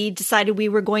we decided we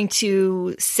were going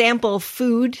to sample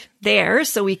food there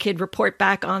so we could report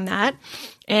back on that.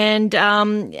 And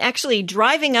actually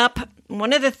driving up,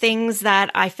 one of the things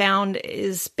that I found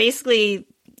is basically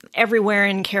everywhere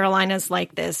in Carolinas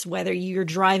like this, whether you're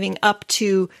driving up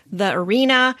to the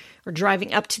arena or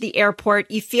driving up to the airport,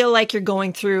 you feel like you're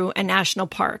going through a national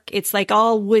park. It's like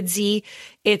all woodsy.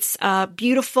 It's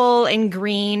beautiful and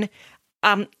green.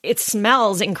 It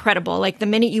smells incredible. Like the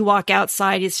minute you walk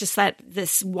outside, it's just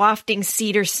this wafting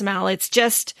cedar smell. It's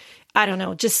just, I don't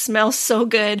know, just smells so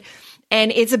good.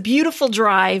 And it's a beautiful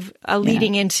drive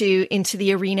leading into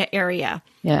the arena area.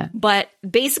 Yeah. But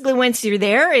basically once you're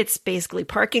there, it's basically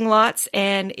parking lots,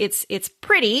 and it's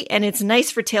pretty, and it's nice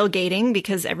for tailgating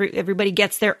because everybody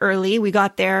gets there early. We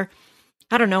got there,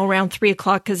 I don't know, around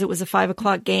 3:00 because it was a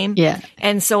 5:00 game. Yeah.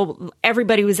 And so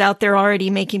everybody was out there already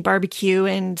making barbecue.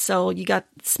 And so you got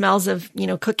smells of,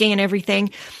 cooking and everything.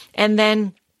 And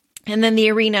then the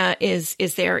arena is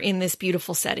there in this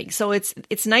beautiful setting. So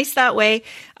it's nice that way.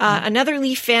 Another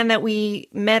Leaf fan that we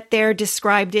met there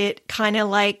described it kind of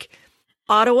like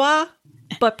Ottawa,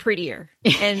 but prettier.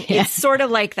 And it's sort of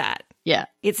like that. Yeah.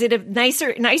 It's in a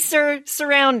nicer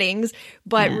surroundings,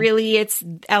 but really it's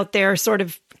out there sort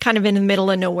of kind of in the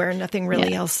middle of nowhere, nothing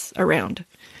really else around.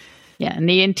 Yeah. And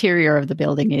the interior of the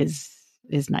building is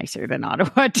nicer than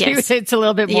Ottawa too. Yes. It's a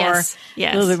little bit more, a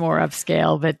little bit more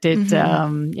upscale, but it,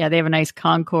 they have a nice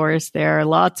concourse there.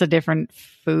 Lots of different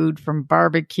food from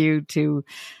barbecue to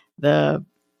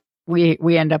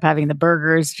we end up having the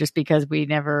burgers just because we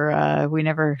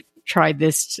never tried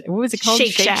this. What was it called?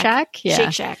 Shake Shack. Yeah.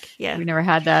 Shake Shack. Yeah. We never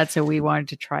had that. So we wanted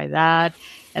to try that.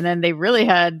 And then they really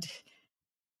had,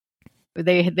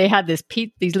 they had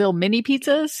these little mini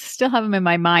pizzas. Still have them in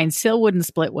my mind. Still wouldn't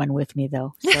split one with me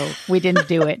though. So we didn't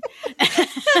do it.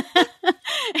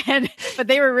 But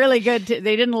they were really good.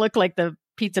 They didn't look like the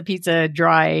pizza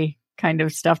dry kind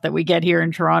of stuff that we get here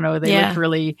in Toronto. They looked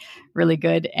really, really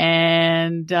good.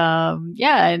 And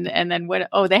and then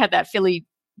they had that Philly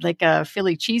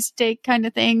cheesesteak kind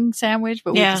of thing sandwich,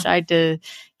 but we decided to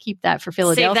keep that for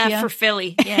Philadelphia. Save that for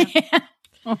Philly. Yeah.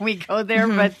 When we go there.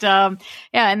 But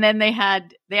and then they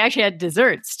actually had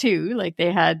desserts too. Like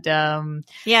they had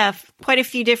quite a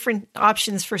few different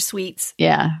options for sweets.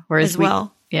 Yeah. Whereas where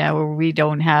we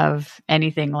don't have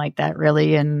anything like that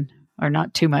really, or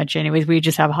not too much. Anyways, we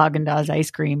just have Haagen-Dazs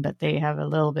ice cream, but they have a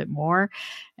little bit more.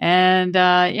 And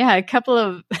a couple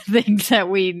of things that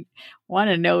we want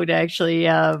to note actually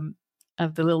of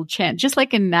the little chant, just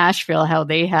like in Nashville, how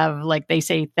they have, like, they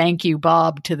say thank you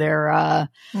Bob to their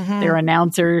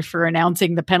announcer for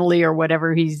announcing the penalty or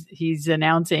whatever he's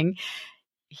announcing.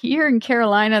 Here in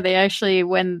Carolina, they actually,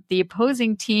 when the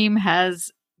opposing team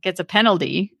gets a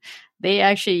penalty, they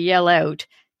actually yell out,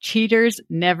 "Cheaters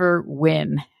never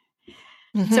win."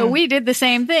 So we did the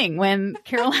same thing. When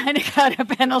Carolina got a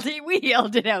penalty, we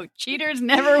yelled it out. "Cheaters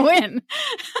never win."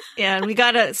 And we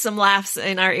got some laughs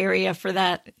in our area for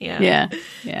that. Yeah.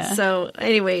 So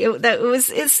anyway,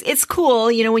 it's cool,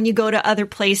 when you go to other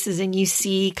places and you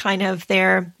see kind of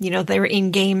their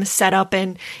in-game setup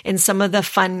and some of the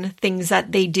fun things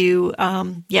that they do.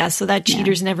 So that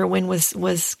 "Cheaters never win"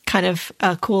 was kind of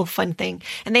a cool, fun thing.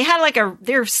 And they had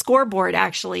their scoreboard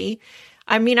actually.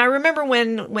 I mean, I remember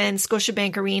when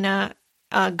Scotiabank Arena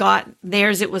got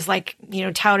theirs, it was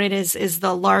touted as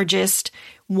the largest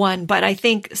one. But I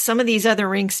think some of these other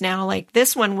rinks now, like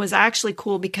this one, was actually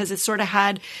cool because it sort of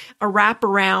had a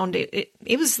wraparound.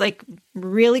 It was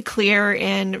really clear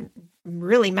and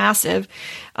really massive,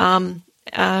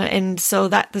 and so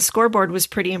that the scoreboard was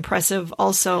pretty impressive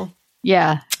also.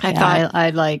 Yeah, I thought I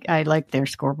like their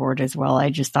scoreboard as well. I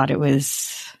just thought it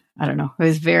was, I don't know, it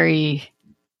was very.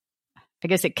 I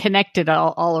guess it connected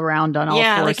all around on all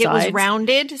four sides. It was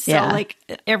rounded. So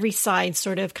every side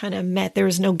sort of kind of met. There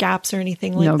was no gaps or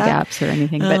anything like that. No gaps or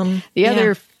anything. But the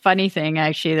other funny thing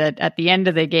actually, that at the end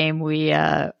of the game, we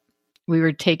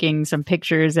were taking some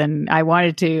pictures, and I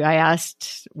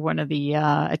asked one of the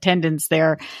attendants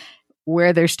there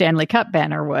where their Stanley Cup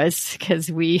banner was,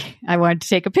 because I wanted to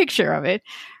take a picture of it,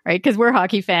 right? Because we're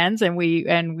hockey fans and we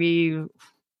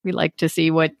like to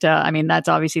see what, that's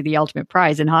obviously the ultimate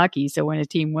prize in hockey. So when a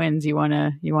team wins, you want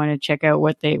to check out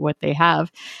what they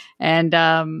have. And,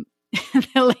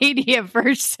 the lady at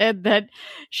first said that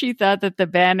she thought that the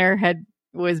banner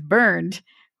was burned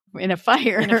in a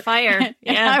fire. Yeah.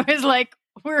 And I was like,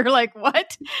 we're like,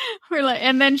 what? We're like,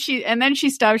 and then she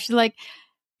stopped.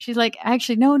 She's like,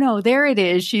 actually, no, there it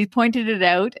is. She pointed it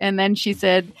out. And then she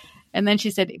said,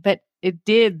 but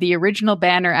the original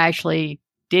banner actually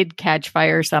did catch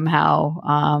fire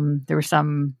somehow. There was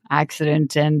some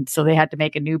accident, and so they had to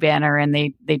make a new banner, and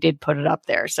they did put it up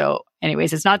there. So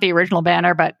anyways, it's not the original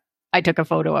banner, but I took a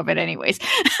photo of it anyways.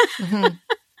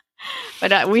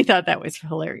 But we thought that was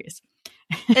hilarious.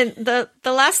 And the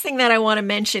last thing that I want to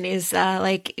mention is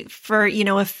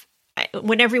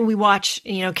whenever we watch,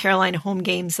 Carolina home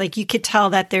games, you could tell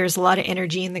that there's a lot of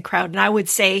energy in the crowd. And I would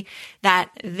say that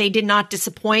they did not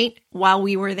disappoint while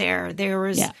we were there. There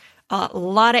was a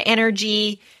lot of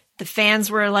energy. The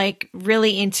fans were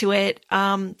really into it.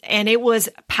 And it was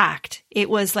packed. It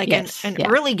was an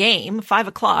early game,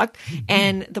 5:00,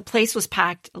 and the place was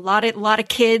packed. A lot of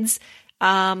kids.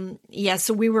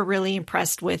 So we were really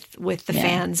impressed with the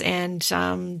fans and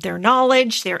their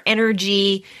knowledge, their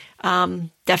energy.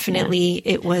 Definitely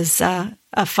it was a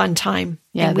fun time.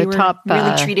 Yeah, and we were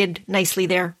really treated nicely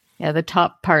there. Yeah, the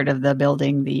top part of the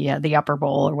building, the upper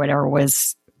bowl or whatever,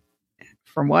 was,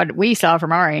 from what we saw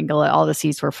from our angle, all the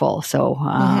seats were full. So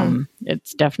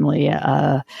it's definitely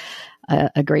a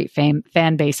great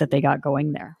fan base that they got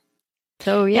going there.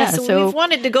 So so we've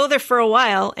wanted to go there for a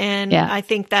while, and I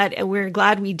think that we're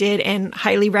glad we did, and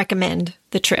highly recommend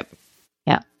the trip.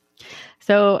 Yeah.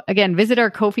 So again, visit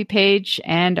our Ko-fi page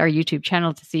and our YouTube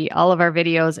channel to see all of our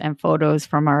videos and photos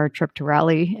from our trip to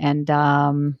Raleigh and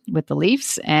with the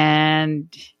Leafs.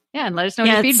 And let us know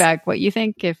your feedback, what you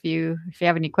think. If you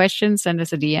have any questions, send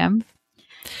us a DM,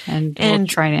 and we'll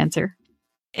try and answer.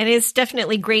 And it's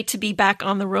definitely great to be back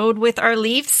on the road with our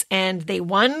Leafs, and they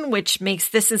won, which makes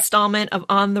this installment of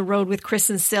On the Road with Chris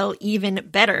and Sil even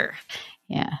better.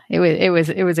 Yeah, it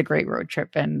was a great road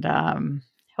trip, and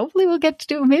hopefully we'll get to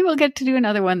do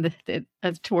another one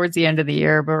towards the end of the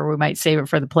year, or we might save it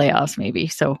for the playoffs maybe.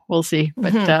 So we'll see.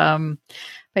 But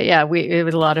it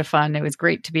was a lot of fun. It was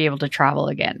great to be able to travel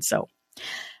again. So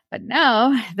But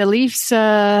now the Leafs,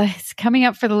 it's coming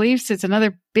up for the Leafs. It's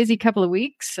another busy couple of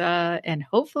weeks, and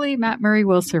hopefully Matt Murray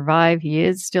will survive. He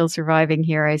is still surviving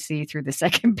here, I see, through the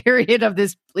second period of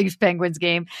this Leafs-Penguins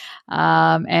game.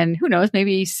 And who knows,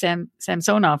 maybe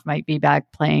Samsonov might be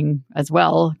back playing as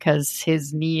well because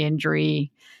his knee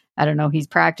injury, I don't know, he's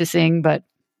practicing, but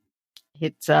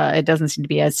it doesn't seem to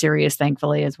be as serious,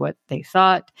 thankfully, as what they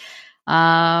thought.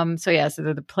 So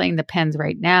they're playing the Pens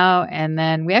right now, and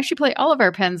then we actually play all of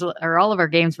our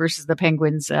games versus the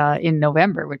Penguins in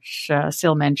November, which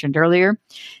Sil mentioned earlier,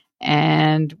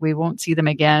 and we won't see them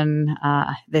again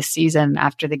this season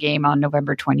after the game on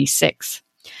November 26th.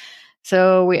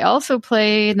 So we also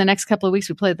play in the next couple of weeks.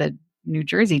 We play the New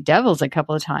Jersey Devils a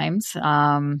couple of times,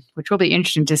 which will be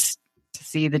interesting to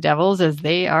see the Devils as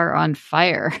they are on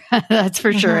fire. That's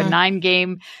for sure. A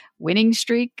 9-game winning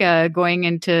streak going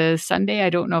into Sunday. I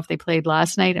don't know if they played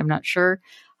last night. I'm not sure.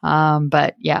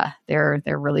 But yeah, they're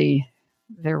really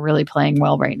playing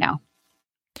well right now.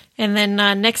 And then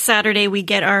next Saturday, we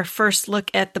get our first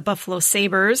look at the Buffalo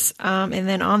Sabres. And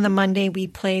then on the Monday, we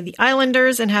play the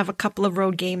Islanders and have a couple of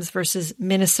road games versus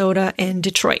Minnesota and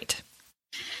Detroit.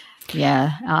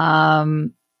 Yeah.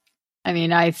 I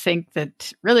mean, I think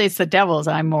that really it's the Devils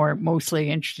I'm mostly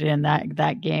interested in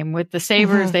that game. With the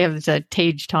Sabres, they have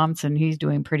Tage Thompson. He's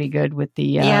doing pretty good with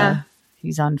the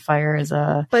he's on fire as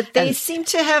a. But they seem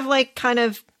to have they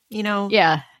fizzled.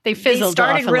 They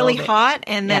started off really hot,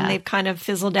 and then they've kind of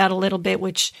fizzled out a little bit,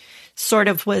 which sort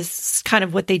of was kind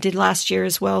of what they did last year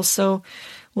as well. So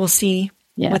we'll see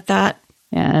with that.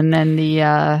 Yeah, and then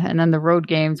the road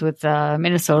games with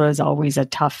Minnesota is always a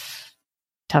tough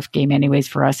game anyways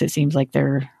for us. It seems like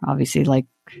they're obviously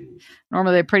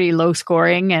normally they're pretty low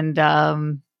scoring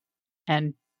and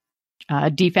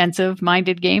defensive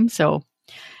minded game. So,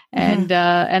 and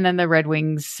then the Red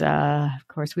Wings, of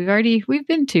course, we've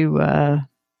been to,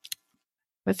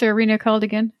 what's their arena called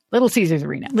again? Little Caesars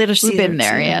Arena. We've been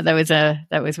there. Yeah.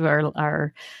 That was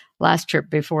our last trip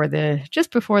before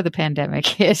the pandemic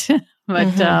hit.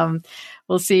 But,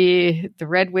 we'll see the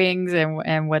Red Wings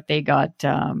and what they got.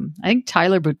 I think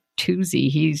Tyler Bertuzzi,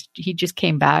 he just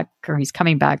came back, or he's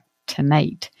coming back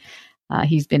tonight.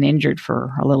 He's been injured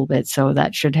for a little bit, so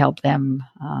that should help them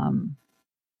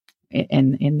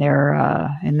in their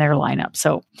lineup.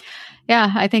 So, yeah,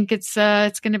 I think it's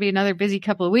going to be another busy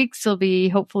couple of weeks. It'll be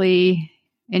hopefully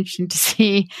interesting to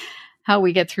see how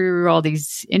we get through all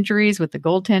these injuries with the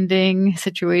goaltending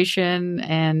situation.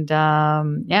 And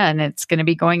and it's going to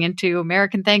be going into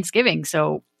American Thanksgiving.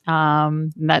 So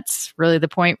that's really the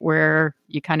point where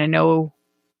you kind of know,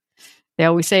 they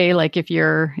always say, if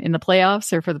you're in the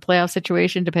playoffs or for the playoff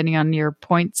situation, depending on your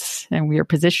points and your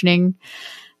positioning,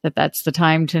 that's the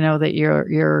time to know that your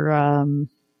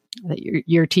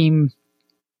team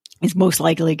is most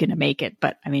likely going to make it.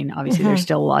 But I mean, obviously there's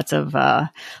still lots of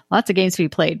games to be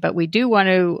played, but we do want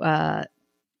to,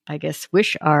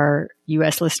 wish our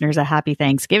US listeners a happy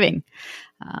Thanksgiving.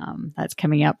 That's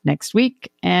coming up next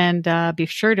week, and be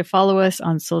sure to follow us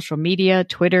on social media,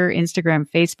 Twitter, Instagram,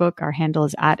 Facebook. Our handle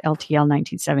is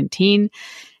 @LTL1917.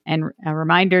 And a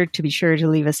reminder to be sure to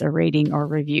leave us a rating or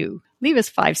review. Leave us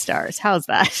 5 stars. How's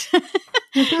that?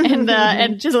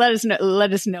 and just let us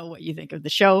know what you think of the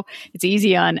show. It's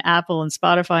easy on Apple and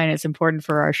Spotify, and it's important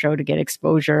for our show to get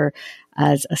exposure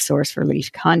as a source for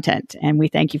Leaf content. And we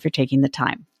thank you for taking the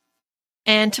time.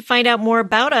 And to find out more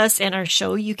about us and our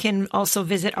show, you can also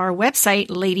visit our website,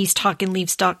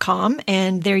 ladiestalkingleafs.com.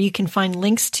 And there you can find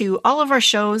links to all of our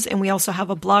shows. And we also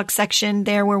have a blog section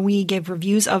there where we give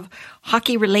reviews of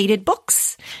hockey-related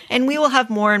books. And we will have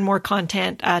more and more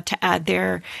content to add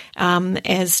there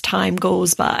as time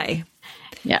goes by.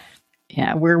 Yeah.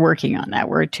 Yeah, we're working on that.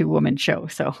 We're a 2-woman show,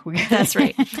 so that's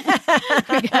right.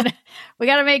 we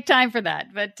gotta make time for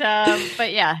that. But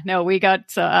yeah, no, we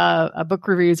got a book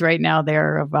reviews right now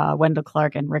there of Wendell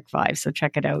Clark and Rick Vaive. So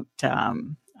check it out.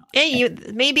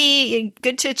 Maybe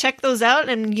good to check those out,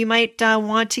 and you might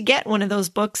want to get one of those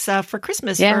books for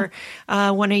Christmas for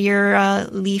one of your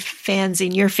Leaf fans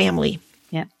in your family.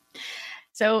 Yeah.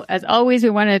 So as always, we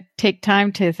want to take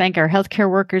time to thank our healthcare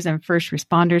workers and first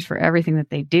responders for everything that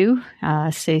they do.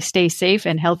 Stay safe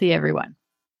and healthy, everyone.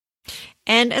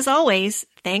 And as always,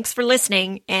 thanks for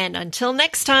listening. And until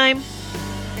next time,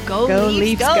 go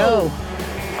Leafs, go.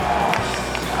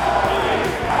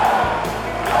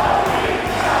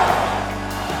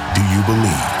 Do you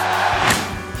believe